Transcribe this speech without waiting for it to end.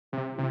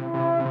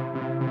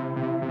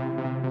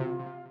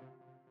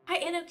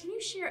right, Anna, can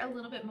you share a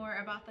little bit more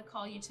about the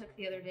call you took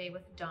the other day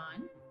with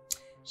Dawn?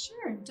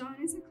 Sure. Dawn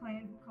is a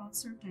client who called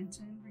Serve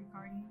Denton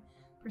regarding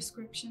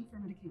prescription for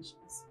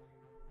medications.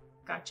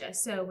 Gotcha.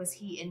 So was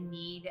he in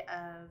need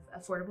of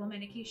affordable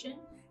medication?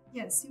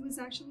 Yes, he was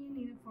actually in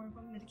need of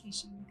affordable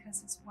medication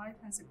because his wife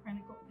has a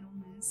chronic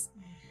illness,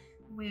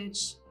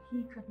 which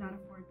he could not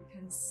afford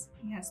because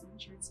he has no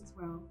insurance as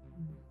well.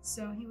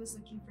 So he was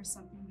looking for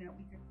something that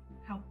we could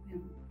help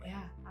him with.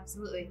 Yeah,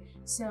 absolutely.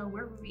 So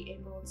where were we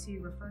able to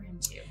refer him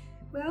to?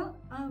 Well,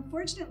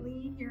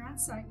 fortunately, here on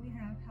site we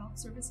have Health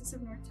Services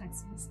of North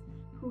Texas,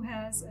 who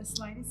has a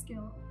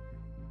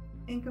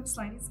income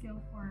sliding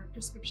scale for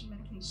prescription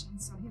medication.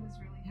 So he was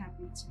really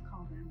happy to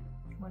call them.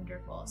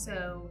 Wonderful.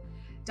 So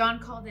Dawn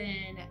called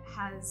in,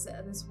 has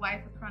this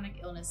wife with chronic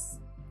illness,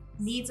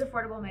 needs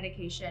affordable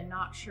medication,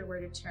 not sure where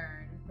to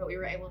turn, but we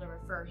were able to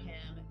refer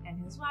him and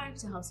his wife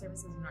to Health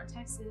Services of North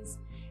Texas,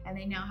 and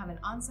they now have an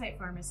on-site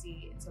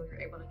pharmacy, and so we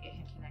were able to get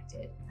him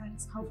connected and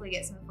hopefully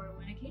get some affordable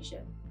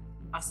medication.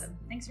 Awesome.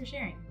 Thanks for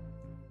sharing.